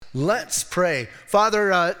Let's pray.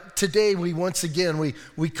 Father, today once again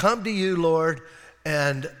we come to you, Lord,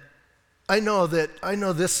 and I know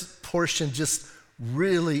this portion just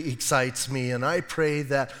really excites me, and I pray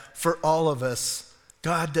that for all of us,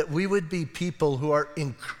 God, that we would be people who are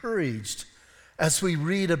encouraged as we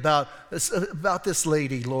read about this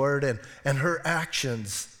lady, Lord, and her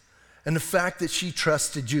actions and the fact that she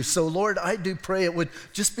trusted you. So, Lord, I do pray it would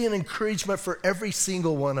just be an encouragement for every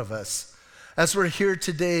single one of us as we're here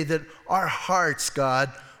today, that our hearts,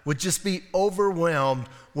 God, would just be overwhelmed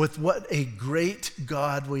with what a great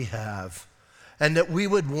God we have, and that we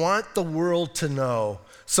would want the world to know.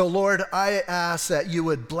 So, Lord, I ask that you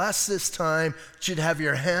would bless this time, that you'd have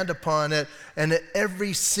your hand upon it, and that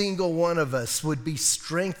every single one of us would be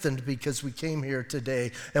strengthened because we came here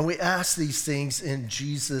today. And we ask these things in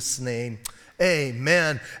Jesus' name.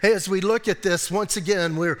 Amen. Hey, as we look at this, once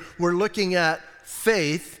again, we're looking at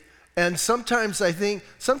faith. And sometimes I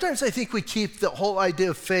think we keep the whole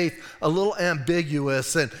idea of faith a little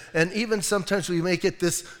ambiguous, and even sometimes we make it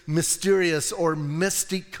this mysterious or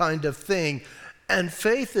mystic kind of thing. And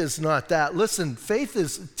faith is not that. Listen, faith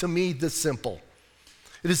is, to me, this simple.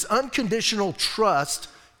 It is unconditional trust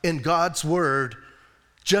in God's word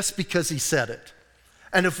just because he said it.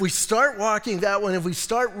 And if we start walking that way, if we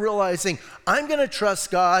start realizing, I'm going to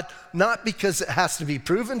trust God, not because it has to be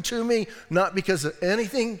proven to me, not because of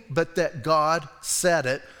anything, but that God said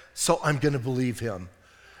it, so I'm going to believe him.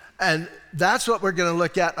 And that's what we're going to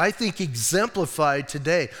look at, I think, exemplified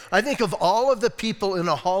today. I think of all of the people in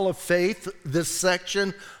a hall of faith, this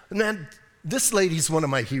section, man, this lady's one of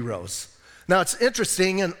my heroes. Now, it's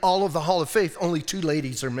interesting, in all of the hall of faith, only two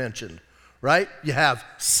ladies are mentioned, right? You have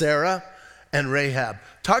Sarah and Rahab.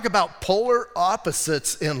 Talk about polar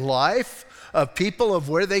opposites in life of people, of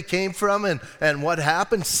where they came from and what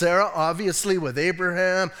happened. Sarah, obviously, with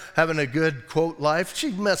Abraham, having a good, quote, life.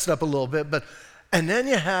 She messed up a little bit, and then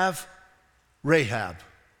you have Rahab.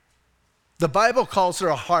 The Bible calls her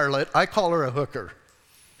a harlot. I call her a hooker.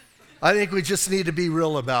 I think we just need to be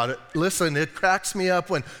real about it. Listen, it cracks me up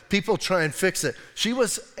when people try and fix it. She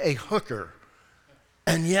was a hooker,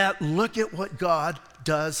 and yet look at what God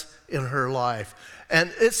does in her life.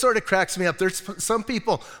 And it sort of cracks me up. There's some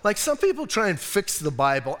people try and fix the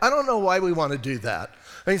Bible. I don't know why we want to do that.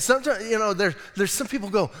 I mean, sometimes, there's some people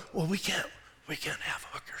go, well, we can't have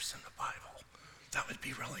hookers in the Bible. That would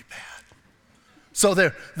be really bad. So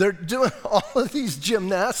they're doing all of these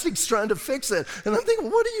gymnastics trying to fix it. And I'm thinking,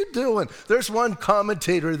 what are you doing? There's one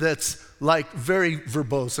commentator that's like very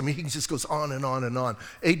verbose. I mean, he just goes on and on and on.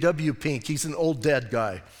 A.W. Pink, he's an old dead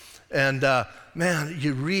guy. And man,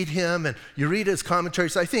 you read him and you read his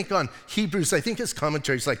commentaries. I think on Hebrews, I think his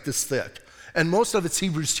commentary's like this thick. And most of it's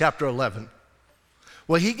Hebrews chapter 11.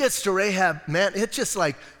 Well, he gets to Rahab, man, it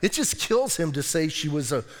just kills him to say she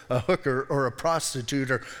was a hooker or a prostitute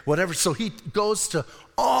or whatever. So he goes to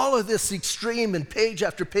all of this extreme and page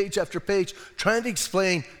after page after page, trying to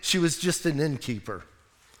explain she was just an innkeeper.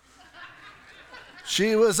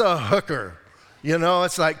 She was a hooker.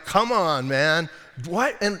 It's like, come on, man.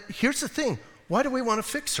 Why? And here's the thing. Why do we want to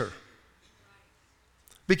fix her?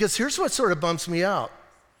 Because here's what sort of bumps me out.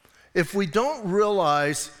 If we don't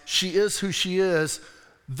realize she is who she is,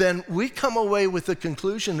 then we come away with the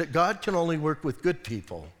conclusion that God can only work with good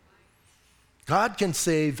people. God can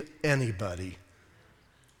save anybody.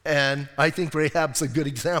 And I think Rahab's a good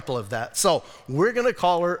example of that. So we're going to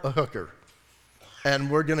call her a hooker. And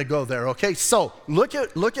we're going to go there. Okay, so look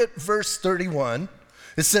at verse 31.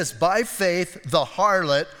 It says, by faith, the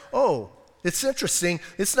harlot. Oh, it's interesting.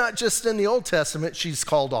 It's not just in the Old Testament she's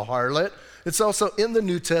called a harlot. It's also in the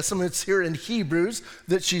New Testament. It's here in Hebrews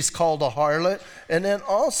that she's called a harlot. And then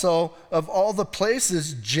also, of all the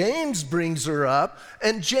places, James brings her up,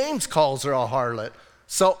 and James calls her a harlot.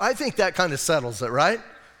 So I think that kind of settles it, right?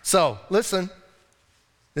 So listen.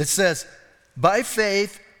 It says, by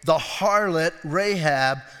faith, the harlot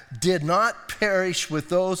Rahab did not perish with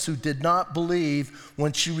those who did not believe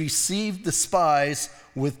when she received the spies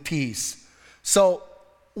with peace. So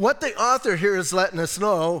what the author here is letting us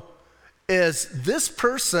know is this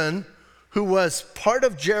person who was part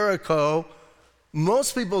of Jericho.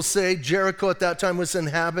 Most people say Jericho at that time was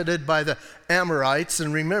inhabited by the Amorites.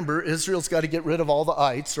 And remember, Israel's got to get rid of all the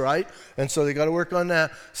ites, right? And so they got to work on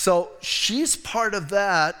that. So she's part of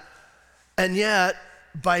that. And yet,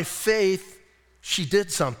 by faith, she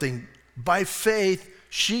did something. By faith,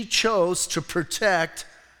 she chose to protect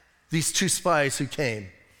these two spies who came.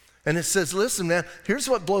 And it says, listen, man, here's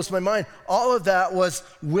what blows my mind. All of that was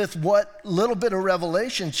with what little bit of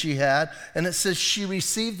revelation she had. And it says she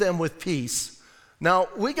received them with peace. Now,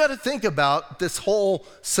 we got to think about this whole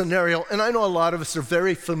scenario, and I know a lot of us are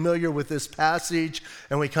very familiar with this passage,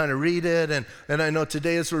 and we kind of read it, and I know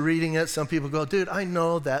today as we're reading it, some people go, dude, I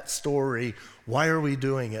know that story. Why are we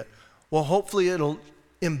doing it? Well, hopefully it'll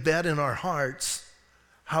embed in our hearts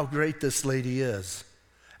how great this lady is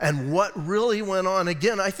and what really went on.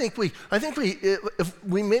 Again, I think we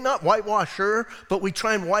may not whitewash her, but we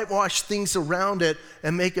try and whitewash things around it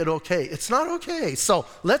and make it okay. It's not okay. So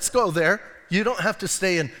let's go there. You don't have to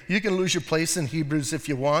stay in. You can lose your place in Hebrews if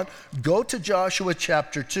you want. Go to Joshua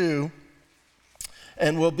chapter 2,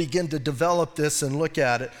 and we'll begin to develop this and look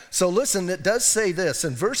at it. So listen, it does say this.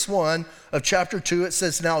 In verse 1 of chapter 2, it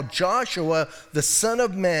says, now Joshua, the son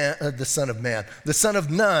of Nun,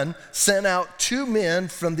 sent out 2 men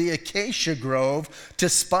from the acacia grove to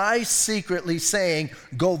spy secretly, saying,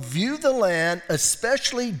 go view the land,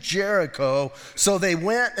 especially Jericho. So they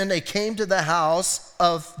went and they came to the house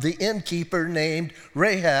of the innkeeper named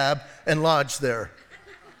Rahab and lodged there.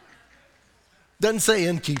 Doesn't say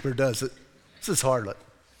innkeeper, does it? This is harlot.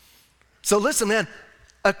 So listen, man,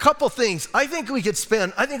 a couple things. I think we could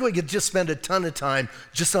just spend a ton of time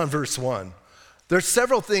just on verse 1. There's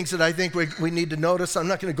several things that I think we need to notice. I'm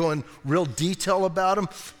not going to go in real detail about them.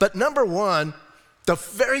 But number 1, the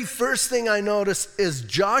very first thing I notice is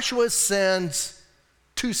Joshua sends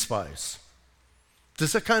 2 spies.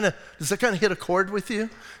 Does that kind of hit a chord with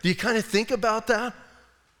you? Do you kind of think about that?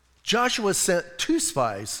 Joshua sent 2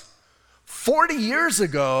 spies. 40 years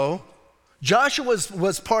ago, Joshua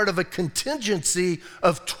was part of a contingency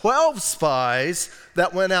of 12 spies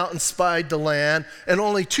that went out and spied the land, and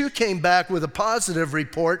only 2 came back with a positive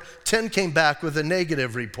report, 10 came back with a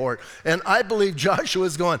negative report. And I believe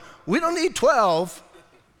Joshua's going, we don't need 12,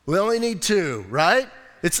 we only need 2, right?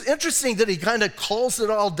 It's interesting that he kind of calls it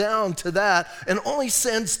all down to that and only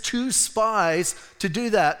sends 2 spies to do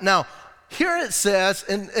that. Now, here it says,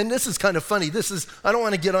 and this is kind of funny, I don't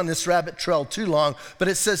want to get on this rabbit trail too long, but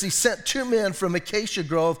it says he sent 2 men from Acacia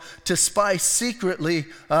Grove to spy secretly,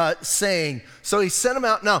 saying, so he sent them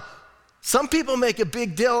out. Now, some people make a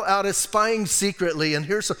big deal out of spying secretly, and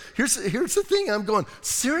here's the thing, I'm going,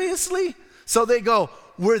 seriously? So they go,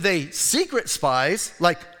 were they secret spies,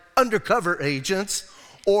 like undercover agents,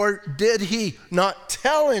 or did he not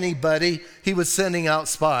tell anybody he was sending out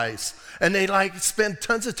spies? And they spend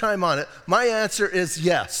tons of time on it. My answer is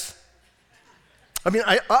yes. I mean,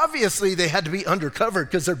 obviously they had to be undercover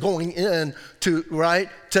because they're going in to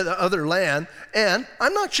the other land. And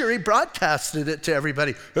I'm not sure he broadcasted it to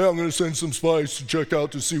everybody. Hey, I'm going to send some spies to check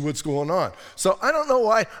out to see what's going on. So I don't know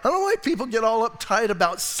why people get all uptight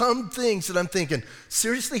about some things that I'm thinking,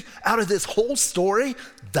 seriously, out of this whole story,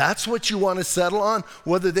 that's what you want to settle on?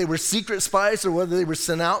 Whether they were secret spies or whether they were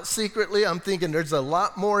sent out secretly, I'm thinking there's a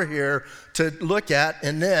lot more here to look at.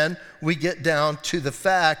 And then we get down to the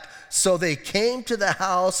fact, so they came to the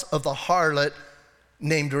house of the harlot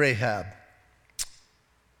named Rahab.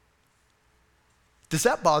 Does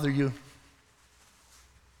that bother you?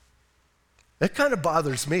 It kind of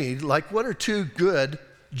bothers me. Like, what are 2 good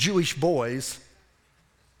Jewish boys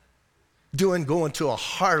doing going to a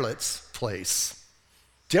harlot's place?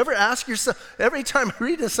 Do you ever ask yourself, every time I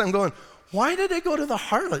read this, I'm going, why did they go to the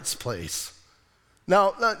harlot's place?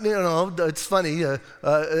 Now, it's funny,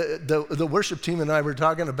 the worship team and I were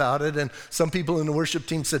talking about it, and some people in the worship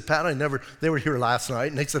team said, Pat, they were here last night,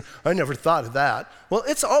 and they said, I never thought of that. Well,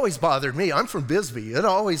 it's always bothered me. I'm from Bisbee. It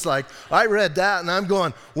always I read that, and I'm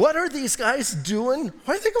going, what are these guys doing?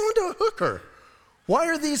 Why are they going to a hooker? Why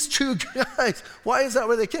are these 2 guys? Why is that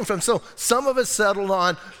where they came from? So some of us settled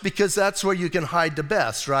on because that's where you can hide the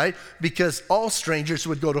best, right? Because all strangers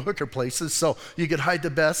would go to hooker places, so you could hide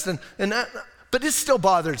the best, and that. But it still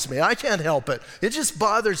bothers me. I can't help it. It just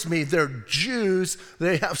bothers me. They're Jews.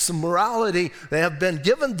 They have some morality. They have been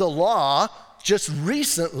given the law just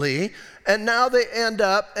recently, and now they end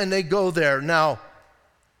up and they go there. Now,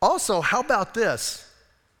 also, how about this?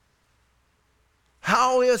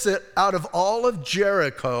 How is it out of all of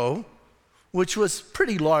Jericho, which was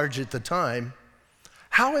pretty large at the time,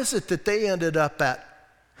 how is it that they ended up at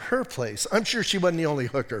her place? I'm sure she wasn't the only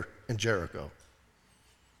hooker in Jericho.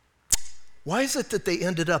 Why is it that they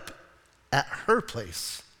ended up at her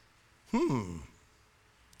place?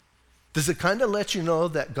 Does it kind of let you know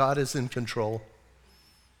that God is in control?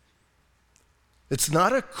 It's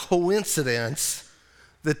not a coincidence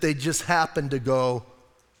that they just happened to go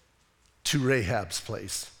to Rahab's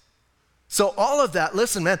place. So all of that,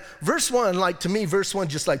 listen, man, verse 1, to me, verse 1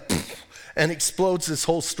 just and explodes this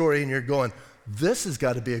whole story, and you're going, this has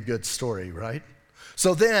got to be a good story, right?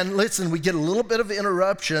 So then, listen, we get a little bit of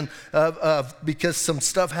interruption because some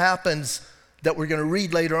stuff happens that we're going to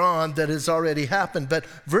read later on that has already happened. But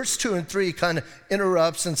verse 2 and 3 kind of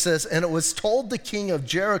interrupts and says, "And it was told the king of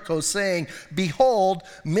Jericho, saying, Behold,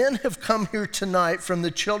 men have come here tonight from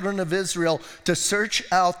the children of Israel to search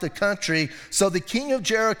out the country. So the king of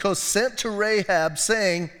Jericho sent to Rahab,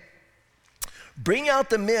 saying, Bring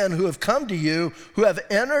out the men who have come to you, who have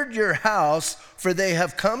entered your house, for they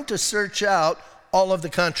have come to search out all of the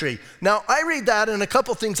country." Now, I read that, and a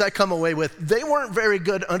couple things I come away with. They weren't very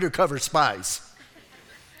good undercover spies,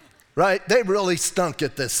 right? They really stunk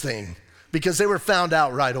at this thing because they were found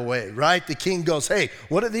out right away, right? The king goes, "Hey,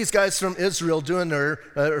 what are these guys from Israel doing there,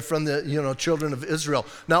 from the children of Israel?"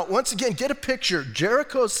 Now, once again, get a picture.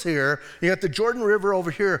 Jericho's here. You got the Jordan River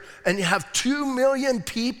over here, and you have 2 million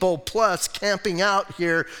people plus camping out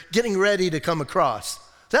here, getting ready to come across.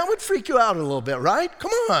 That would freak you out a little bit, right?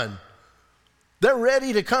 Come on. They're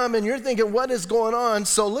ready to come, and you're thinking, what is going on?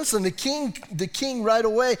 So listen, the king right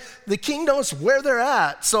away, the king knows where they're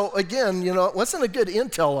at. So again, it wasn't a good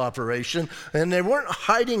intel operation, and they weren't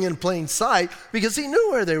hiding in plain sight because he knew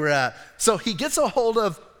where they were at. So he gets a hold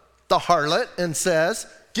of the harlot and says,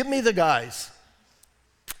 "Give me the guys."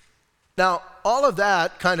 Now, all of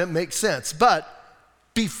that kind of makes sense, but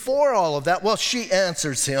before all of that, she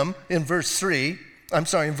answers him in verse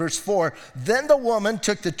 4. "Then the woman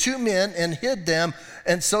took the 2 men and hid them,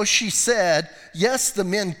 and so she said, Yes, the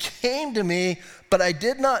men came to me, but I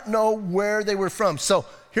did not know where they were from." So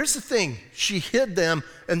here's the thing. She hid them,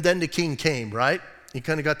 and then the king came, right? You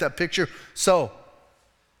kind of got that picture? So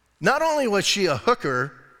not only was she a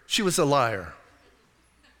hooker, she was a liar.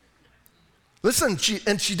 Listen, she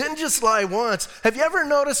didn't just lie once. Have you ever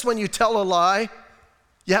noticed when you tell a lie,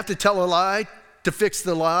 you have to tell a lie to fix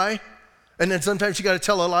the lie? And then sometimes you got to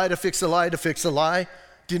tell a lie to fix a lie to fix a lie.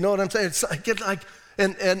 Do you know what I'm saying?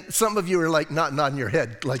 And some of you are like nodding your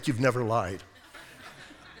head like you've never lied.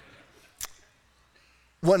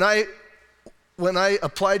 When I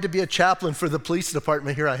applied to be a chaplain for the police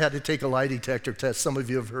department here, I had to take a lie detector test. Some of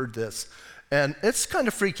you have heard this. And it's kind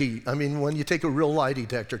of freaky. I mean, when you take a real lie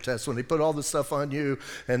detector test, when they put all this stuff on you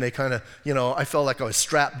and they kind of, I felt like I was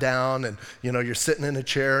strapped down and, you're sitting in a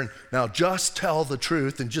chair and now just tell the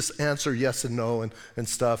truth and just answer yes and no and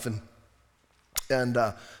stuff. And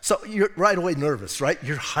so you're right away nervous, right?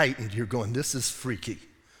 You're heightened. You're going, this is freaky.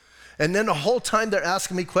 And then the whole time they're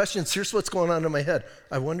asking me questions, here's what's going on in my head.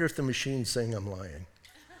 I wonder if the machine's saying I'm lying.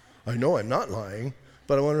 I know I'm not lying,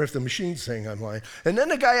 but I wonder if the machine's saying I'm lying. And then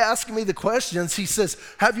the guy asking me the questions, he says,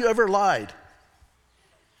 "Have you ever lied?"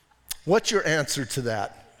 What's your answer to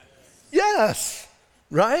that? Yes,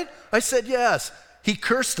 right? I said yes. He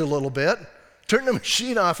cursed a little bit, turned the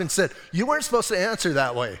machine off and said, "You weren't supposed to answer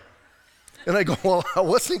that way." And I go, "Well, I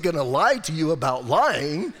wasn't going to lie to you about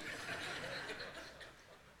lying."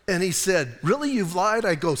 And he said, "Really, you've lied?"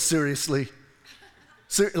 I go, "Seriously?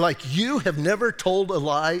 Like you have never told a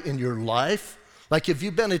lie in your life? Like, have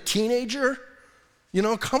you been a teenager?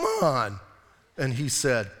 Come on." And he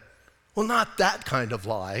said, "Well, not that kind of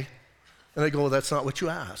lie." And I go, "Well, that's not what you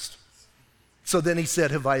asked." So then he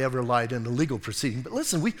said, "Have I ever lied in a legal proceeding?" But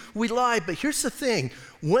listen, we lie, but here's the thing.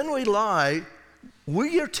 When we lie,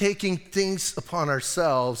 we are taking things upon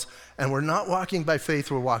ourselves, and we're not walking by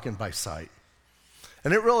faith, we're walking by sight.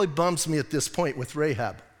 And it really bums me at this point with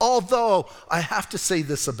Rahab. Although, I have to say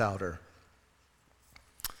this about her.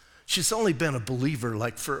 She's only been a believer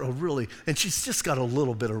and she's just got a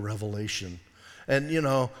little bit of revelation. And,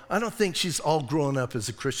 I don't think she's all grown up as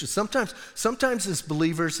a Christian. Sometimes as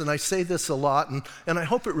believers, and I say this a lot, and I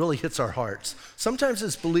hope it really hits our hearts. Sometimes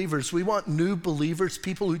as believers, we want new believers,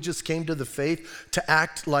 people who just came to the faith, to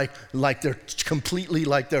act like they're completely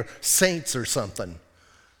like they're saints or something.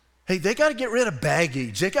 Hey, they got to get rid of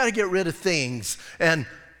baggage. They got to get rid of things. And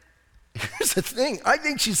here's the thing. I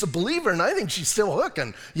think she's a believer, and I think she's still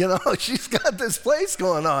hooking. She's got this place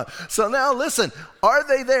going on. So now listen, are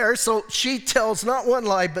they there? So she tells not one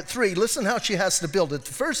lie, but 3. Listen how she has to build it.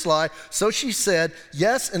 The first lie, so she said,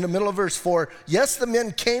 yes, in the middle of verse 4, "Yes, the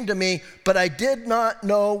men came to me, but I did not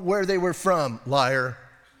know where they were from." Liar.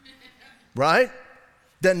 Right?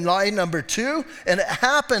 Then lie number 2, "And it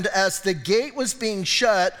happened as the gate was being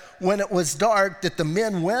shut when it was dark that the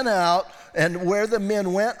men went out, and where the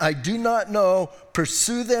men went I do not know.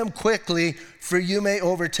 Pursue them quickly, for you may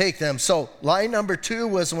overtake them." So lie number 2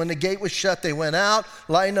 was when the gate was shut, they went out.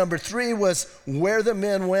 Lie number 3 was where the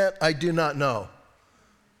men went, I do not know.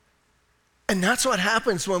 And that's what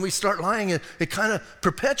happens when we start lying. It kind of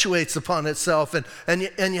perpetuates upon itself, and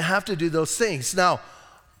you have to do those things. Now,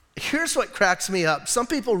 here's what cracks me up. Some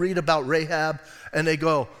people read about Rahab and they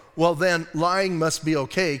go, well, then lying must be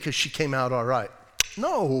okay because she came out all right.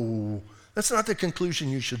 No, that's not the conclusion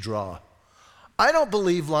you should draw. I don't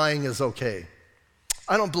believe lying is okay.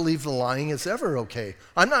 I don't believe the lying is ever okay.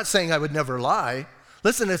 I'm not saying I would never lie.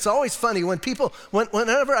 Listen, it's always funny when people,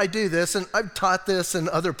 whenever I do this, and I've taught this in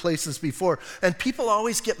other places before, and people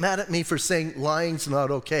always get mad at me for saying lying's not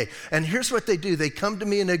okay. And here's what they do. They come to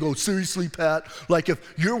me and they go, seriously, Pat, like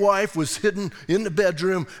if your wife was hidden in the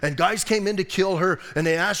bedroom and guys came in to kill her and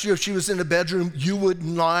they asked you if she was in the bedroom, you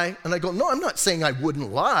wouldn't lie? And I go, no, I'm not saying I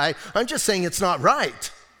wouldn't lie. I'm just saying it's not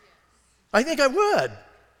right. I think I would.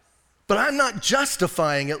 But I'm not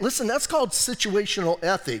justifying it. Listen, that's called situational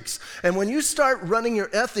ethics. And when you start running your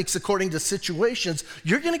ethics according to situations,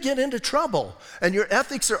 you're going to get into trouble. And your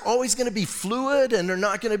ethics are always going to be fluid and they're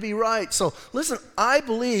not going to be right. So listen, I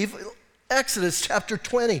believe Exodus chapter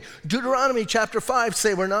 20, Deuteronomy chapter 5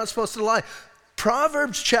 say we're not supposed to lie.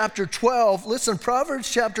 Proverbs chapter 12, listen,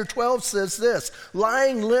 Proverbs chapter 12 says this,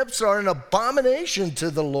 lying lips are an abomination to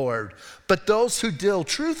the Lord, but those who deal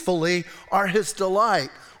truthfully are his delight.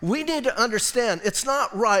 We need to understand it's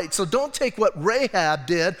not right, so don't take what Rahab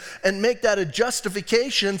did and make that a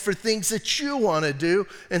justification for things that you want to do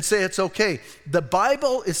and say it's okay. The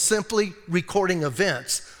Bible is simply recording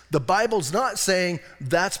events. The Bible's not saying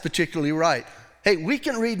that's particularly right. Hey, we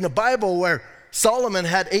can read in the Bible where Solomon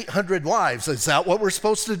had 800 wives. Is that what we're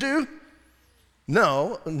supposed to do?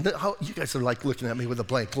 No. You guys are like looking at me with a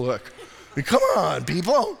blank look. I mean, come on,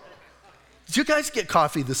 people. Did you guys get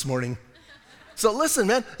coffee this morning? So listen,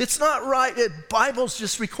 man, it's not right. The Bible's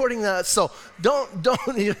just recording that. So don't,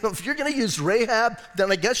 if you're going to use Rahab, then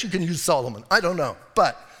I guess you can use Solomon. I don't know,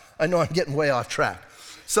 but I know I'm getting way off track.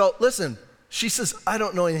 So listen, she says, I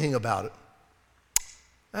don't know anything about it.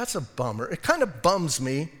 That's a bummer. It kind of bums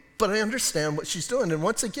me, but I understand what she's doing. And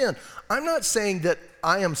once again, I'm not saying that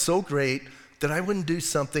I am so great that I wouldn't do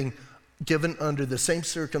something given under the same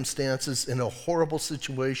circumstances in a horrible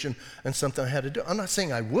situation and something I had to do. I'm not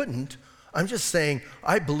saying I wouldn't. I'm just saying,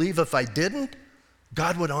 I believe if I didn't,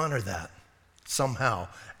 God would honor that somehow,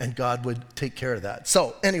 and God would take care of that.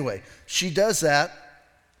 So anyway, she does that.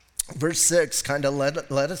 Verse 6 kind of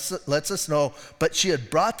lets us know, but she had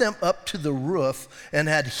brought them up to the roof and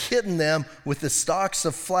had hidden them with the stalks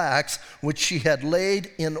of flax, which she had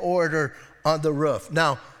laid in order on the roof.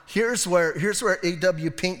 Now, here's where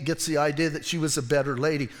A.W. Pink gets the idea that she was a better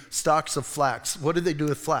lady. Stalks of flax. What do they do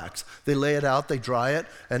with flax? They lay it out, they dry it,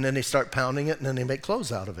 and then they start pounding it, and then they make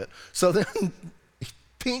clothes out of it. So then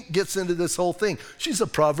Pink gets into this whole thing. She's a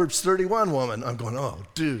Proverbs 31 woman. I'm going, oh,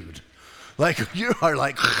 dude. Like, you are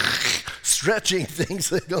like stretching things.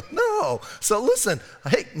 They go, no. So listen,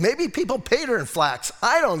 hey, maybe people paid her in flax.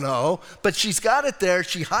 I don't know. But she's got it there.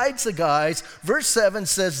 She hides the guys. Verse 7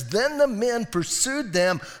 says, then the men pursued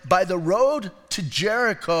them by the road to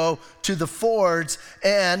Jericho to the fords.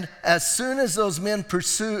 And as soon as those men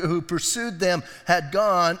who pursued them had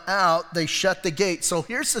gone out, they shut the gate. So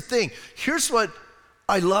here's the thing. Here's what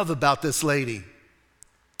I love about this lady.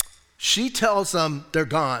 She tells them they're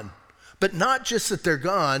gone. But not just that they're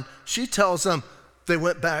gone, she tells them they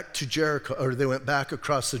went back to Jericho, or they went back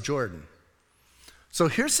across the Jordan. So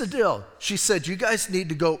here's the deal. She said, you guys need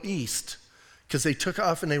to go east, because they took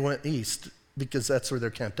off and they went east, because that's where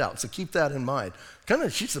they're camped out. So keep that in mind.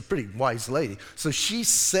 She's a pretty wise lady. So she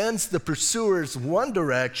sends the pursuers one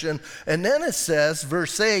direction, and then it says,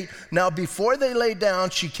 verse 8, now before they lay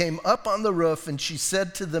down, she came up on the roof, and she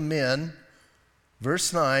said to the men,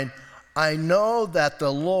 verse 9, I know that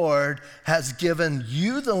the Lord has given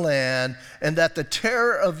you the land, and that the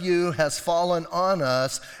terror of you has fallen on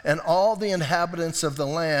us, and all the inhabitants of the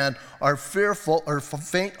land are fearful or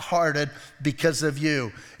faint-hearted because of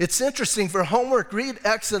you. It's interesting. For homework, read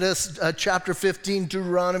Exodus chapter 15,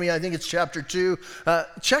 Deuteronomy, I think it's chapter 2.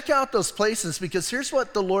 Check out those places, because here's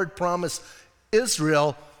what the Lord promised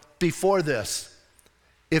Israel before this.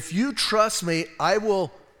 If you trust me, I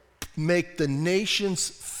will make the nations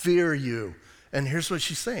fear you. And here's what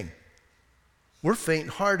she's saying. We're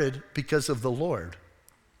faint-hearted because of the Lord.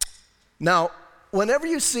 Now, whenever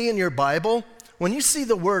you see in your Bible, when you see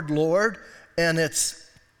the word Lord, and it's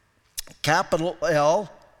capital L,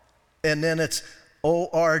 and then it's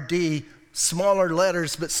O-R-D, smaller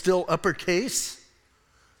letters but still uppercase,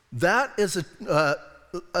 that is a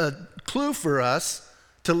clue for us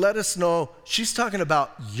to let us know she's talking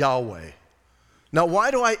about Yahweh. Now,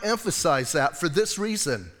 why do I emphasize that? For this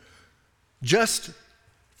reason. Just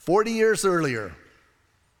 40 years earlier,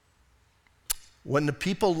 when the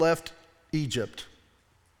people left Egypt,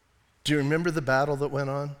 do you remember the battle that went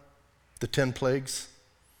on? The 10 plagues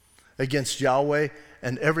against Yahweh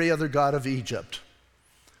and every other god of Egypt.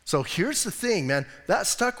 So here's the thing, man. That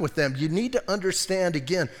stuck with them. You need to understand,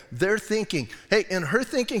 again, their thinking. Hey, in her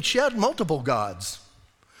thinking, she had multiple gods.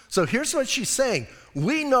 So here's what she's saying.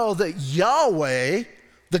 We know that Yahweh,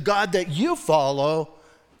 the God that you follow,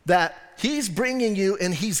 that he's bringing you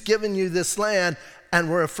and he's given you this land, and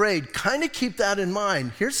we're afraid. Kind of keep that in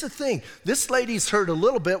mind. Here's the thing. This lady's heard a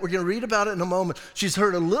little bit. We're going to read about it in a moment. She's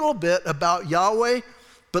heard a little bit about Yahweh,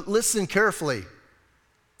 but listen carefully.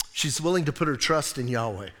 She's willing to put her trust in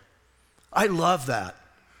Yahweh. I love that.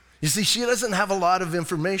 You see, she doesn't have a lot of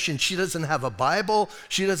information. She doesn't have a Bible.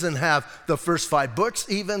 She doesn't have the first 5 books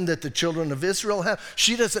even that the children of Israel have.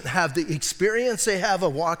 She doesn't have the experience they have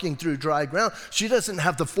of walking through dry ground. She doesn't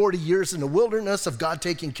have the 40 years in the wilderness of God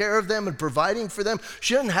taking care of them and providing for them.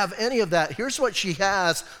 She doesn't have any of that. Here's what she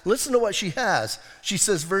has. Listen to what she has. She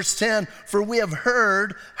says, verse 10, for we have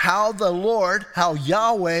heard how the Lord, how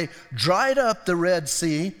Yahweh dried up the Red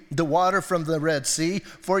Sea, the water from the Red Sea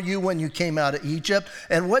for you when you came out of Egypt,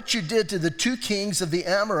 and what you did to the 2 kings of the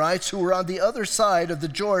Amorites who were on the other side of the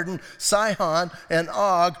Jordan, Sihon and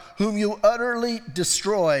Og, whom you utterly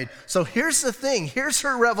destroyed. So here's the thing. Here's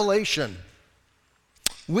her revelation.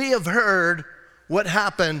 We have heard what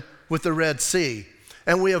happened with the Red Sea,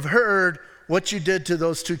 and we have heard what you did to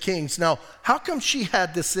those 2 kings. Now, how come she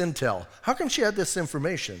had this intel? How come she had this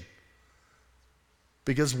information?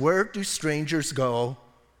 Because where do strangers go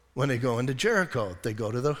when they go into Jericho? They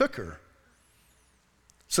go to the hooker.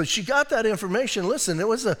 So she got that information. Listen, it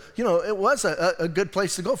was a good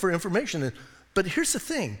place to go for information. But here's the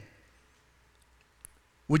thing.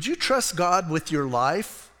 Would you trust God with your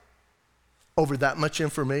life over that much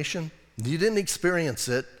information? You didn't experience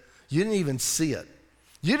it. You didn't even see it.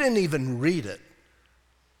 You didn't even read it.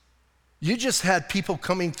 You just had people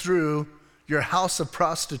coming through your house of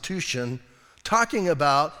prostitution talking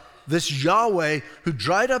about this Yahweh who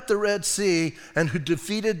dried up the Red Sea and who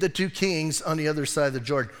defeated the 2 kings on the other side of the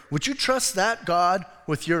Jordan. Would you trust that God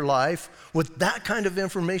with your life, with that kind of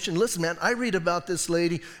information? Listen, man, I read about this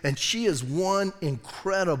lady, and she is one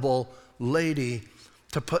incredible lady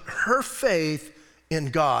to put her faith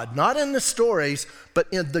in God, not in the stories, but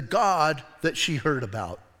in the God that she heard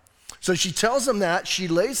about. So she tells them that, she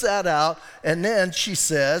lays that out, and then she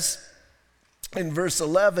says, in verse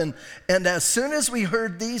 11, and as soon as we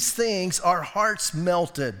heard these things, our hearts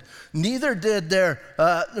melted. Neither did there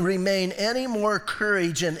remain any more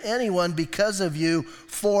courage in anyone because of you,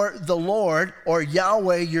 for the Lord, or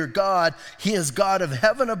Yahweh your God, he is God of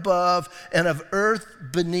heaven above and of earth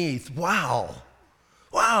beneath. Wow.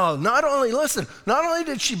 Wow, not only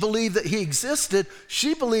did she believe that he existed,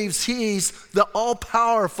 she believes he's the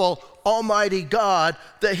all-powerful, almighty God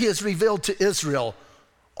that he has revealed to Israel.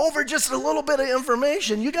 Over just a little bit of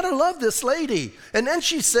information. You got to love this lady. And then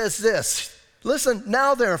she says this. Listen,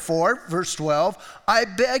 now therefore, verse 12, I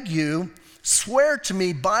beg you, swear to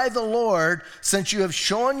me by the Lord, since you have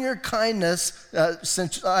shown your kindness,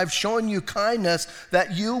 since I've shown you kindness,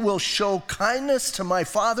 that you will show kindness to my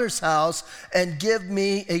father's house and give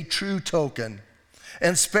me a true token.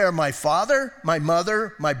 And spare my father, my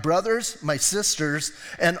mother, my brothers, my sisters,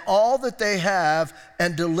 and all that they have,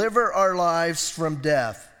 and deliver our lives from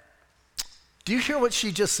death. Do you hear what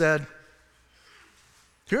she just said?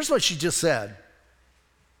 Here's what she just said.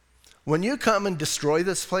 When you come and destroy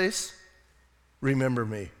this place, remember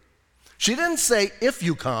me. She didn't say if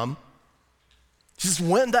you come, just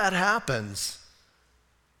when that happens.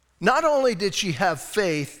 Not only did she have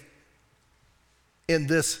faith in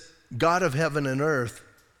this God of heaven and earth,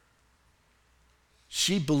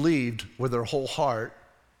 she believed with her whole heart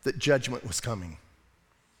that judgment was coming.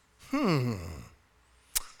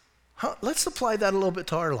 Let's apply that a little bit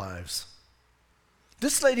to our lives.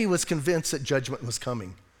 This lady was convinced that judgment was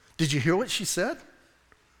coming. Did you hear what she said?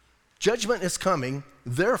 Judgment is coming,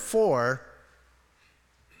 therefore,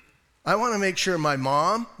 I want to make sure my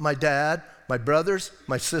mom, my dad, my brothers,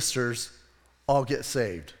 my sisters all get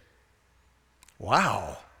saved.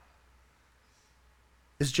 Wow.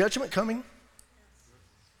 Is judgment coming?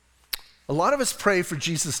 A lot of us pray for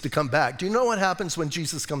Jesus to come back. Do you know what happens when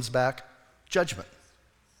Jesus comes back? Judgment.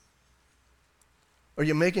 Are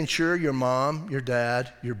you making sure your mom, your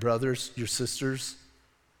dad, your brothers, your sisters,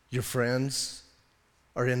 your friends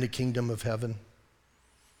are in the kingdom of heaven?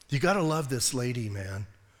 You got to love this lady, man.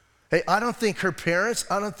 Hey, I don't think her parents,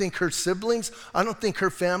 I don't think her siblings, I don't think her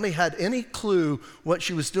family had any clue what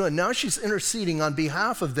she was doing. Now she's interceding on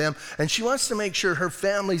behalf of them, and she wants to make sure her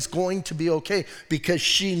family's going to be okay because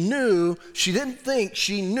she knew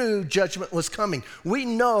judgment was coming. We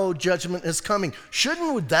know judgment is coming.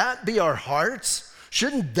 Shouldn't that be our hearts?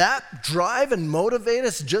 Shouldn't that drive and motivate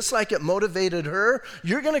us just like it motivated her?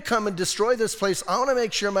 You're going to come and destroy this place. I want to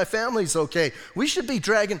make sure my family's okay. We should be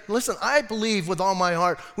dragging, listen, I believe with all my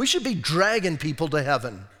heart, we should be dragging people to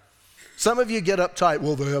heaven. Some of you get uptight.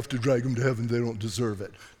 Well, they have to drag them to heaven. They don't deserve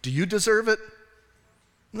it. Do you deserve it?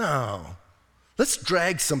 No. Let's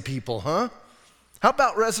drag some people, huh? How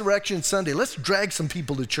about Resurrection Sunday? Let's drag some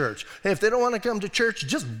people to church. Hey, if they don't want to come to church,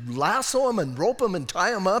 just lasso them and rope them and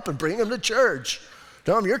tie them up and bring them to church.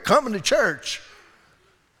 Tell them you're coming to church.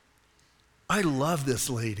 I love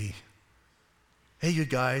this lady. Hey, you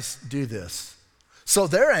guys, do this. So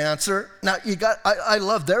their answer, now I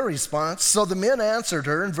love their response. So the men answered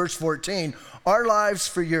her in verse 14, our lives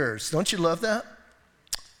for yours. Don't you love that?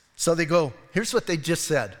 So they go, here's what they just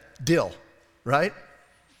said, deal, right?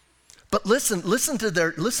 But listen to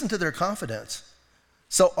their confidence.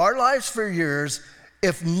 So our lives for yours,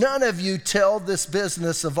 if none of you tell this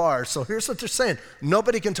business of ours. So here's what they're saying.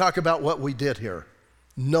 Nobody can talk about what we did here.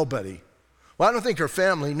 Nobody. Well, I don't think her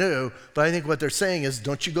family knew, but I think what they're saying is,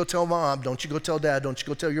 don't you go tell mom, don't you go tell dad, don't you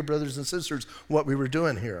go tell your brothers and sisters what we were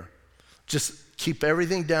doing here. Just keep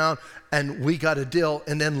everything down, and we got a deal.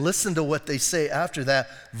 And then listen to what they say after that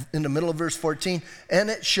in the middle of verse 14.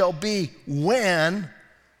 And it shall be when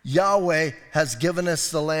Yahweh has given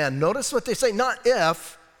us the land. Notice what they say, not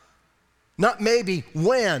if, not maybe,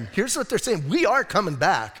 when. Here's what they're saying. We are coming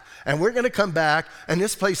back, and we're going to come back, and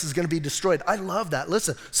this place is going to be destroyed. I love that.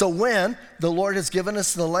 Listen, so when the Lord has given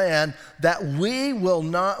us the land, that we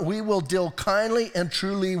will deal kindly and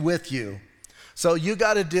truly with you. So you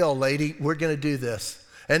got a deal, lady. We're going to do this.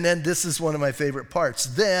 And then this is one of my favorite parts.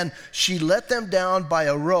 Then she let them down by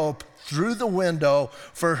a rope through the window,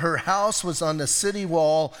 for her house was on the city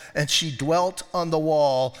wall, and she dwelt on the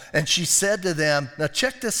wall. And she said to them, now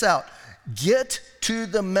check this out, get to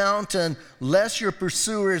the mountain, lest your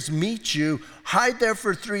pursuers meet you. Hide there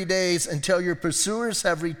for 3 days until your pursuers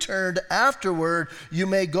have returned. Afterward, you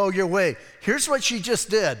may go your way. Here's what she just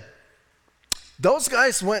did. Those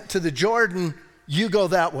guys went to the Jordan, you go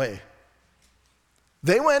that way.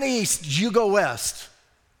 They went east, you go west,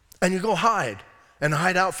 and you go hide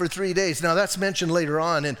out for 3 days. Now that's mentioned later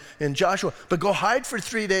on in Joshua, but go hide for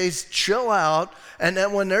 3 days, chill out, and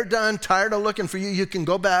then when they're done, tired of looking for you, you can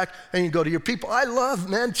go back and you go to your people. I love,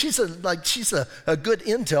 man, she's a good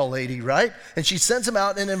intel lady, right? And she sends them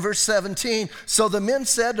out, and in verse 17, so the men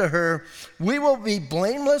said to her, we will be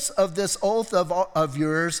blameless of this oath of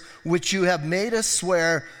yours, which you have made us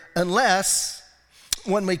swear, unless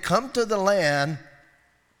when we come to the land,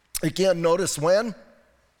 again, notice when,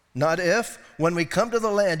 not if. When we come to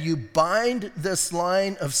the land, you bind this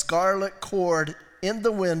line of scarlet cord in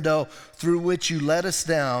the window through which you let us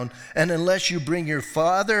down, and unless you bring your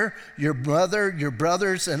father, your mother, your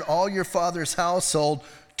brothers, and all your father's household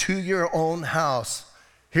to your own house.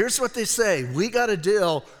 Here's what they say. We got a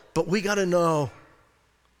deal, but we got to know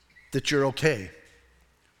that you're okay.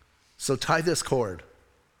 So tie this cord.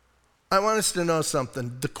 I want us to know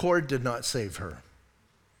something. The cord did not save her.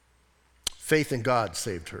 Faith in God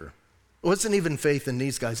saved her. It wasn't even faith in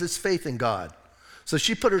these guys. It's faith in God. So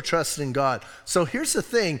she put her trust in God. So here's the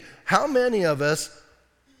thing. How many of us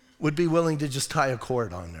would be willing to just tie a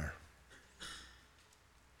cord on there?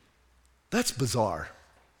 That's bizarre,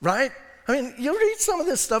 right? I mean, you read some of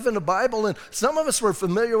this stuff in the Bible, and some of us were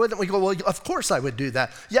familiar with it. And we go, well, of course I would do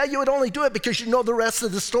that. Yeah, you would only do it because you know the rest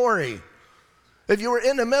of the story. If you were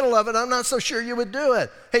in the middle of it, I'm not so sure you would do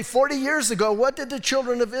it. Hey, 40 years ago, what did the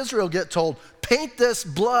children of Israel get told? Paint this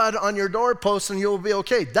blood on your doorpost and you will be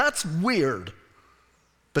okay. That's weird.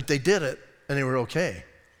 But they did it and they were okay.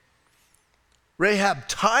 Rahab,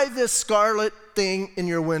 tie this scarlet thing in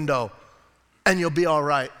your window and you'll be all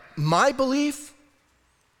right. My belief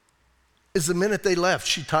is the minute they left,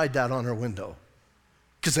 she tied that on her window.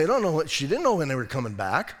 Because she didn't know when they were coming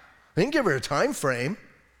back. They didn't give her a time frame.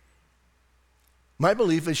 My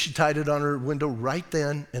belief is she tied it on her window right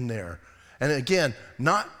then and there. And again,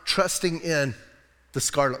 not trusting in the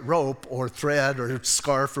scarlet rope or thread or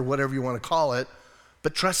scarf or whatever you want to call it,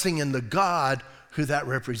 but trusting in the God who that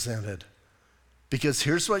represented. Because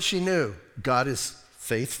here's what she knew. God is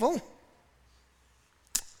faithful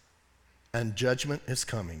and judgment is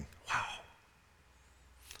coming. Wow.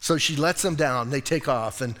 So she lets them down. They take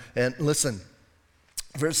off. And listen,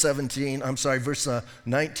 verse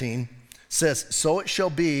 19 says, so it shall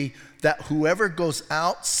be that whoever goes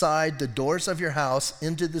outside the doors of your house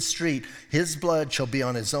into the street, his blood shall be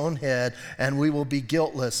on his own head, and we will be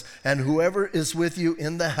guiltless. And whoever is with you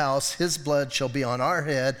in the house, his blood shall be on our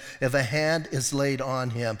head if a hand is laid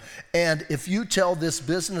on him. And if you tell this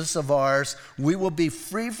business of ours, we will be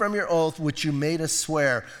free from your oath which you made us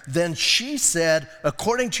swear. Then she said,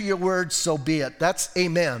 according to your word, so be it. That's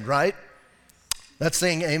amen, right? That's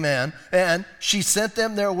saying amen. And she sent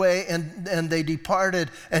them their way, and they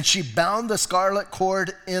departed, and she bound the scarlet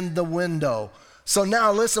cord in the window. So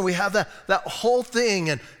now listen, we have that whole thing,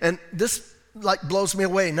 and this like blows me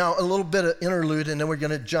away. Now a little bit of interlude, and then we're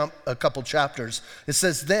going to jump a couple chapters. It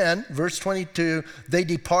says, then, verse 22, they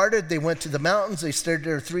departed, they went to the mountains, they stayed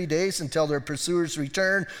there 3 days until their pursuers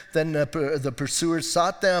returned. Then the pursuers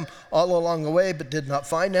sought them all along the way, but did not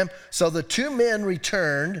find them. So the 2 men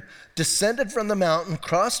returned, descended from the mountain,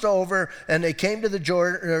 crossed over, and they came to the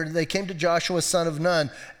Jordan, or they came to Joshua, son of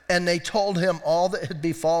Nun, and they told him all that had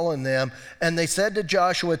befallen them. And they said to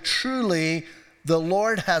Joshua, truly, the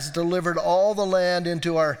Lord has delivered all the land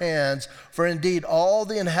into our hands, for indeed all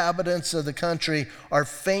the inhabitants of the country are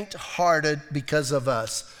faint-hearted because of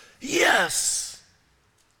us. Yes!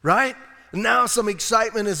 Right? Now some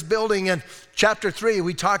excitement is building. In chapter 3,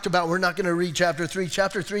 we talked about, we're not going to read chapter 3.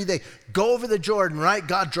 Chapter 3, they go over the Jordan, right?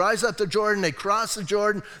 God dries up the Jordan. They cross the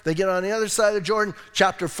Jordan. They get on the other side of the Jordan.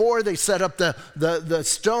 Chapter 4, they set up the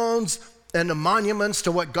stones and the monuments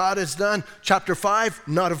to what God has done. Chapter 5,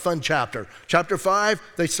 not a fun chapter. Chapter 5,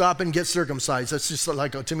 they stop and get circumcised. That's just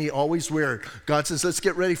like, to me, always weird. God says, let's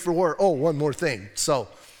get ready for war. Oh, one more thing. So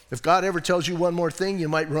if God ever tells you one more thing, you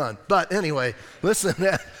might run. But anyway, listen,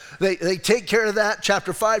 they take care of that.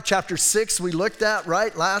 Chapter 5, chapter 6, we looked at,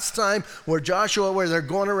 right, last time, where they're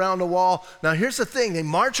going around the wall. Now here's the thing, they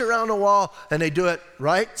march around the wall and they do it,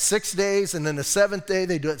 right, 6 days, and then the 7th day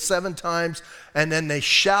they do it 7 times, and then they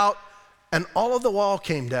shout, and all of the wall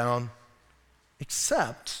came down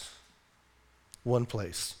except one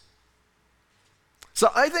place. So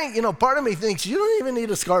I think, part of me thinks you don't even need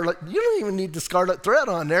the scarlet thread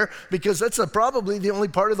on there, because that's probably the only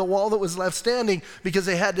part of the wall that was left standing, because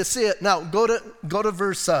they had to see it. Now go to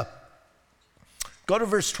verse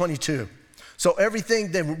 22. So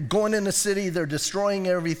everything, they were going in the city, they're destroying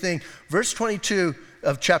everything. Verse 22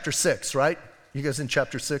 of chapter 6, right? You guys in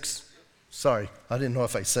chapter 6? Sorry, I didn't know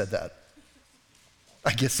if I said that.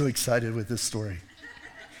 I get so excited with this story.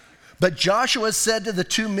 But Joshua said to the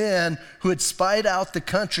 2 men who had spied out the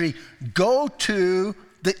country, go to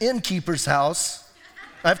the innkeeper's house.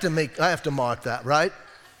 I have to mock that, right?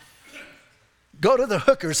 Go to the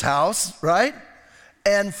hooker's house, right?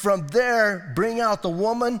 And from there, bring out the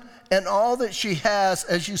woman and all that she has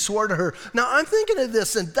as you swore to her. Now I'm thinking of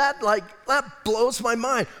this, and that blows my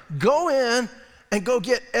mind. Go in and go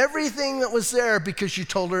get everything that was there because you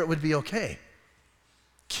told her it would be okay.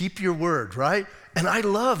 Keep your word, right? And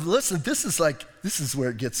listen, this is where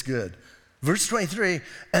it gets good. Verse 23,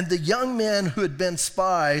 and the young men who had been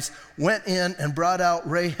spies went in and brought out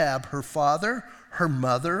Rahab, her father, her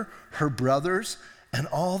mother, her brothers, and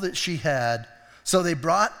all that she had. So they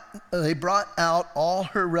brought out all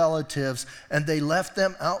her relatives, and they left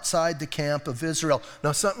them outside the camp of Israel.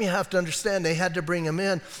 Now, something you have to understand, they had to bring them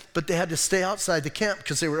in, but they had to stay outside the camp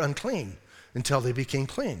because they were unclean until they became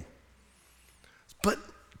clean. But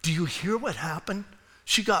do you hear what happened?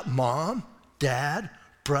 She got mom, dad,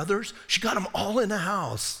 brothers. She got them all in the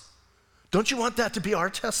house. Don't you want that to be our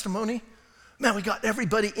testimony? Man, we got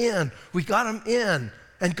everybody in. We got them in.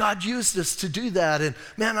 And God used us to do that. And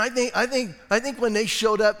man, I think when they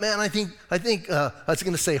showed up, man, I think I was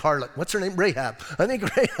going to say harlot. What's her name? Rahab. I think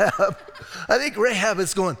Rahab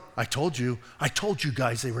is going, I told you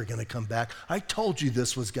guys they were going to come back. I told you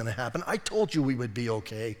this was going to happen. I told you we would be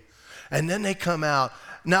okay. And then they come out.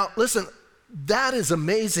 Now, listen, that is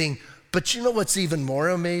amazing, but you know what's even more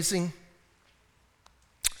amazing?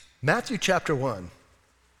 Matthew chapter 1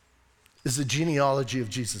 is the genealogy of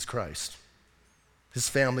Jesus Christ, his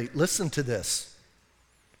family. Listen to this.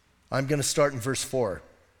 I'm going to start in verse 4.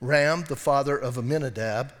 Ram, the father of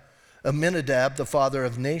Amminadab. Amminadab, the father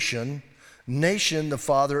of Nahshon. Nahshon, the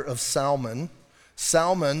father of Salmon.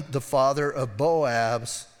 Salmon, the father of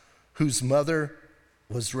Boaz, whose mother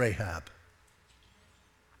was Rahab.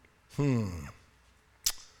 2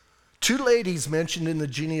 ladies mentioned in the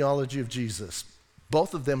genealogy of Jesus.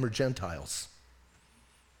 Both of them are Gentiles.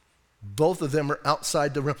 Both of them are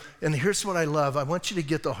outside the realm. And here's what I love. I want you to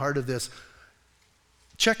get the heart of this.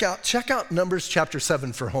 Check out Numbers chapter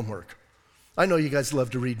 7 for homework. I know you guys love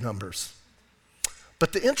to read Numbers.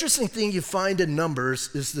 But the interesting thing you find in Numbers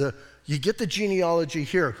is you get the genealogy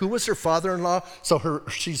here. Who was her father-in-law?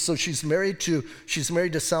 She's married to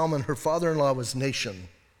Salmon. Her father-in-law was Nahshon.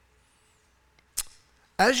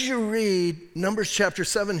 As you read Numbers chapter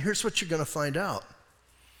 7, here's what you're going to find out.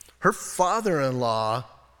 Her father-in-law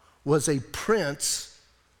was a prince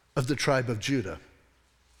of the tribe of Judah.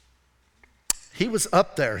 He was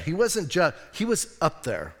up there. He wasn't just, he was up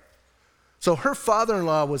there. So her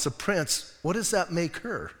father-in-law was a prince. What does that make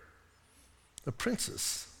her? A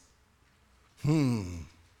princess.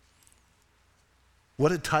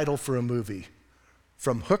 What a title for a movie.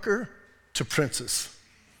 From hooker to princess.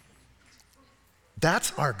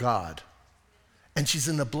 That's our God. And she's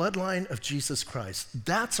in the bloodline of Jesus Christ.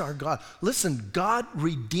 That's our God. Listen, God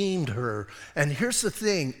redeemed her. And here's the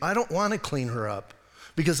thing, I don't want to clean her up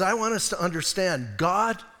because I want us to understand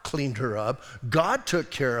God cleaned her up. God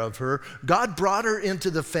took care of her. God brought her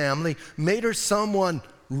into the family, made her someone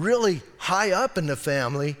really high up in the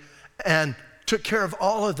family, and took care of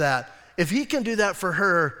all of that. If he can do that for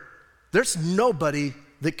her, there's nobody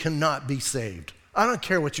that cannot be saved. I don't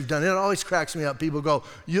care what you've done. It always cracks me up. People go,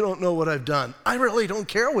 you don't know what I've done. I really don't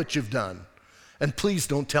care what you've done. And please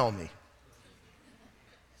don't tell me.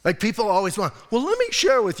 Like people always want, well, let me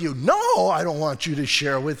share with you. No, I don't want you to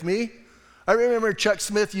share with me. I remember Chuck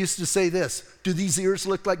Smith used to say this, do these ears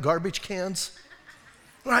look like garbage cans?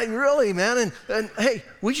 Right, really, man. And hey,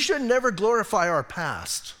 we should never glorify our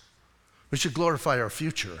past. We should glorify our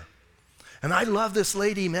future. And I love this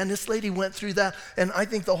lady, man. This lady went through that. And I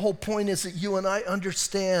think the whole point is that you and I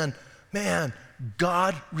understand, man,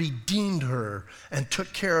 God redeemed her and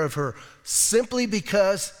took care of her simply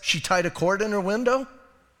because she tied a cord in her window?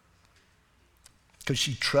 Because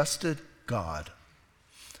she trusted God.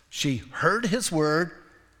 She heard his word.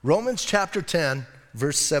 Romans chapter 10,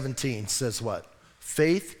 verse 17 says what?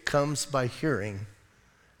 Faith comes by hearing,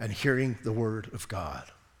 and hearing the word of God.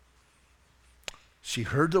 She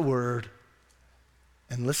heard the word,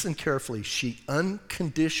 and listen carefully, she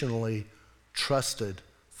unconditionally trusted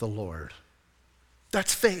the Lord.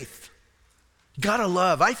 That's faith. You gotta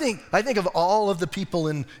love. I think of all of the people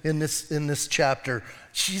in this chapter,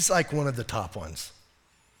 she's like one of the top ones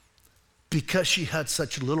because she had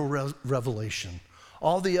such little revelation.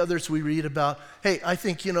 All the others we read about, hey, I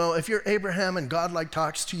think, if you're Abraham and God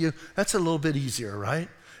talks to you, that's a little bit easier, right?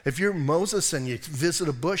 If you're Moses and you visit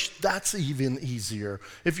a bush, that's even easier.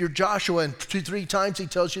 If you're Joshua and 2-3 times he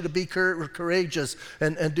tells you to be courageous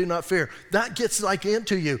and do not fear, that gets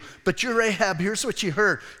into you. But you're Rahab, here's what you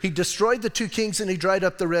heard. He destroyed the 2 kings and he dried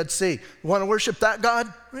up the Red Sea. Want to worship that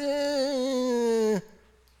God?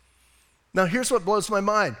 Now here's what blows my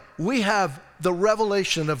mind. We have the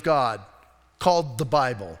revelation of God called the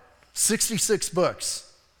Bible, 66 books.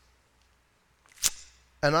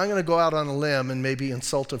 And I'm going to go out on a limb and maybe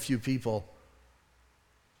insult a few people,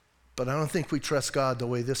 but I don't think we trust God the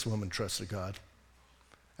way this woman trusted God.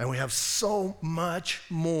 And we have so much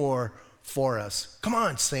more for us. Come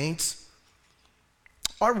on, saints.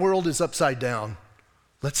 Our world is upside down.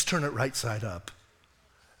 Let's turn it right side up.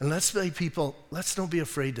 And let's don't be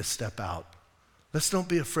afraid to step out. Let's don't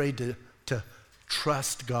be afraid to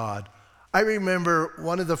trust God. I remember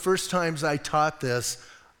one of the first times I taught this,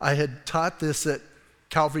 I had taught this at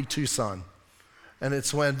Calvary Tucson. And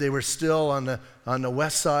it's when they were still on the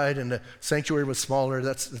west side and the sanctuary was smaller.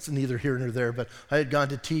 That's neither here nor there, but I had gone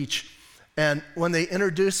to teach. And when they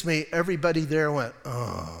introduced me, everybody there went,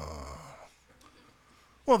 oh.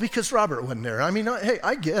 Well, because Robert wasn't there. I mean, hey,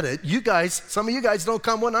 I get it. You guys, some of you guys don't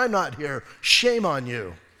come when I'm not here. Shame on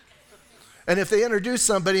you. And if they introduce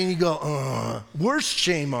somebody and you go, worse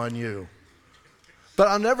shame on you. But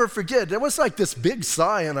I'll never forget, there was this big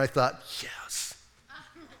sigh and I thought, yes.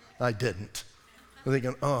 I didn't. I'm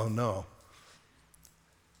thinking, oh no.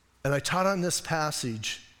 And I taught on this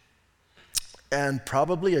passage, and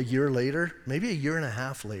probably a year later, maybe a year and a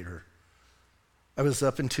half later, I was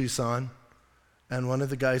up in Tucson, and one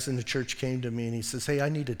of the guys in the church came to me and he says, hey, I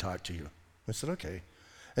need to talk to you. I said, okay.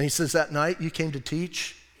 And he says, that night you came to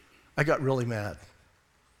teach, I got really mad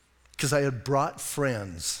because I had brought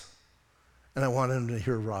friends and I wanted them to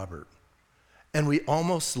hear Robert. And we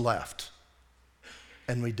almost left.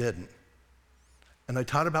 And we didn't. And I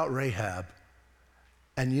taught about Rahab.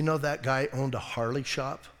 And that guy owned a Harley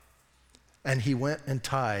shop? And he went and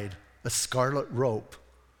tied a scarlet rope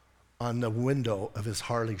on the window of his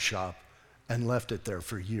Harley shop and left it there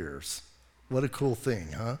for years. What a cool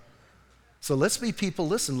thing, huh? So let's be people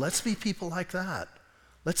like that.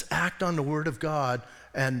 Let's act on the Word of God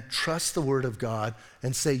and trust the Word of God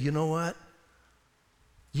and say, you know what?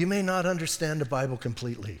 You may not understand the Bible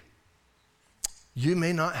completely. You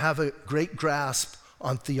may not have a great grasp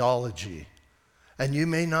on theology, and you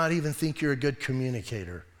may not even think you're a good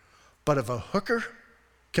communicator. But if a hooker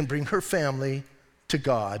can bring her family to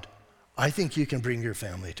God, I think you can bring your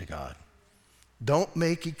family to God. Don't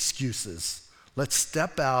make excuses. Let's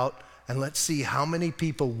step out and let's see how many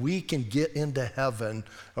people we can get into heaven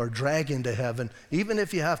or drag into heaven, even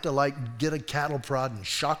if you have to get a cattle prod and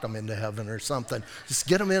shock them into heaven or something. Just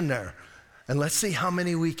get them in there. And let's see how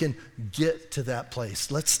many we can get to that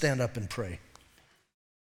place. Let's stand up and pray.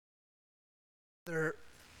 Father,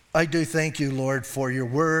 I do thank you, Lord, for your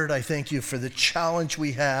word. I thank you for the challenge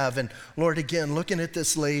we have. And Lord, again, looking at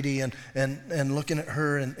this lady and looking at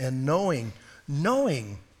her and knowing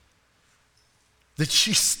knowing that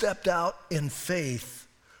she stepped out in faith,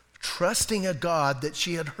 trusting a God that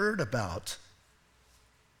she had heard about,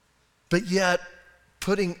 but yet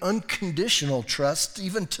putting unconditional trust,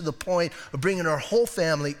 even to the point of bringing her whole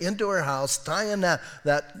family into her house, tying that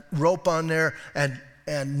rope on there,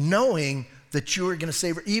 and knowing that you were going to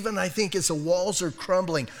save her. Even, I think, as the walls are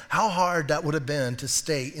crumbling, how hard that would have been to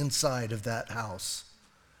stay inside of that house.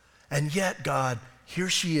 And yet, God, here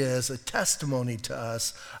she is, a testimony to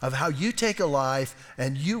us of how you take a life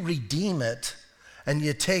and you redeem it, and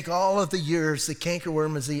you take all of the years the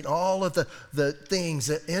cankerworm has eaten, all of the things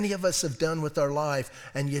that any of us have done with our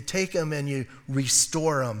life, and you take them and you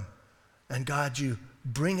restore them. And God, you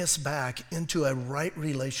bring us back into a right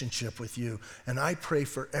relationship with you. And I pray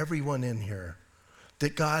for everyone in here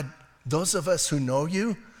that, God, those of us who know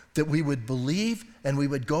you, that we would believe and we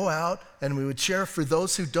would go out and we would share. For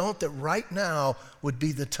those who don't, that right now would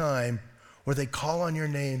be the time where they call on your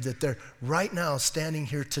name, that they're right now standing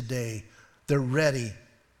here today. They're ready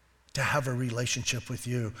to have a relationship with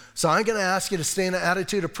you. So I'm going to ask you to stay in an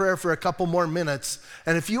attitude of prayer for a couple more minutes.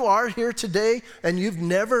 And if you are here today and you've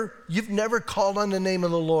never called on the name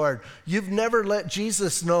of the Lord, you've never let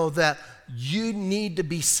Jesus know that you need to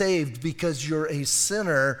be saved because you're a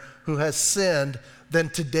sinner who has sinned, then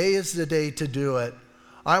today is the day to do it.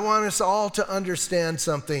 I want us all to understand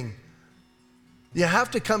something. You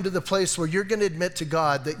have to come to the place where you're going to admit to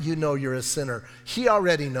God that you know you're a sinner. He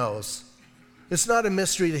already knows. It's not a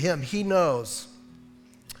mystery to him. He knows.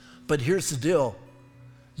 But here's the deal.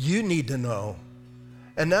 You need to know.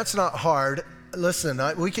 And that's not hard. Listen,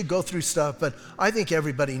 we could go through stuff, but I think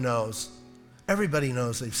everybody knows. Everybody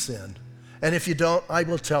knows they've sinned. And if you don't, I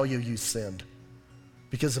will tell you you sinned.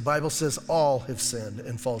 Because the Bible says all have sinned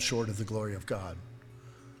and fall short of the glory of God.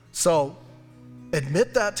 So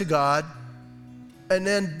admit that to God. And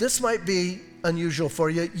then this might be unusual for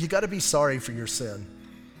you. You got to be sorry for your sin.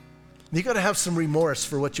 You got to have some remorse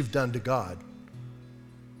for what you've done to God.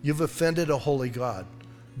 You've offended a holy God.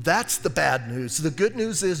 That's the bad news. The good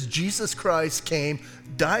news is Jesus Christ came,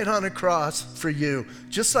 died on a cross for you.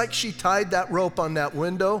 Just like she tied that rope on that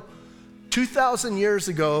window, 2,000 years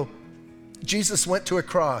ago, Jesus went to a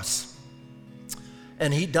cross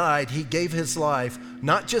and he died. He gave his life,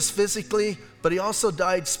 not just physically, but he also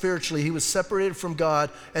died spiritually. He was separated from God,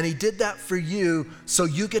 and he did that for you so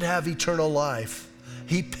you could have eternal life.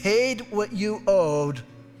 He paid what you owed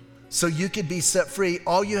so you could be set free.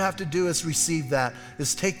 All you have to do is receive that,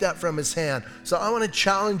 is take that from his hand. So I want to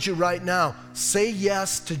challenge you right now. Say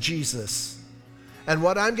yes to Jesus. And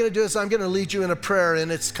what I'm going to do is I'm going to lead you in a prayer,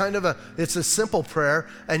 and it's a simple prayer,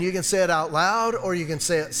 and you can say it out loud or you can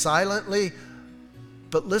say it silently.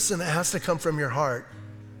 But listen, it has to come from your heart.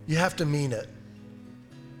 You have to mean it.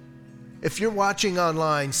 If you're watching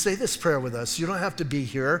online, say this prayer with us. You don't have to be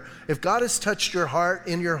here. If God has touched your heart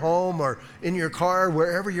in your home or in your car,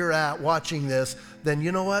 wherever you're at watching this, then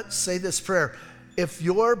you know what? Say this prayer. If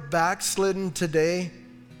you're backslidden today,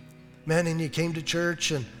 man, and you came to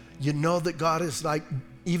church and you know that God is like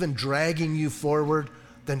even dragging you forward,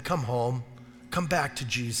 then come home. Come back to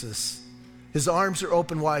Jesus. His arms are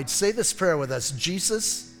open wide. Say this prayer with us.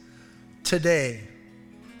 Jesus, today,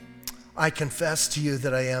 I confess to you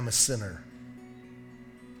that I am a sinner.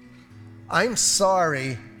 I'm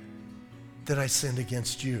sorry that I sinned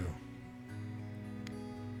against you.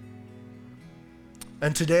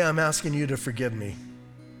 And today I'm asking you to forgive me.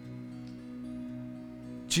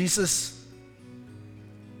 Jesus,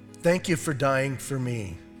 thank you for dying for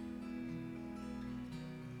me.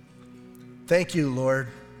 Thank you, Lord,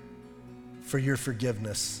 for your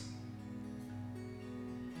forgiveness.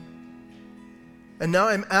 And now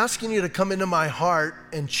I'm asking you to come into my heart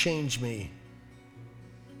and change me.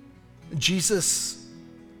 Jesus,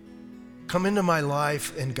 come into my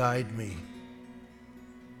life and guide me.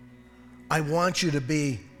 I want you to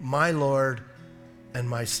be my Lord and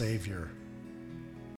my Savior.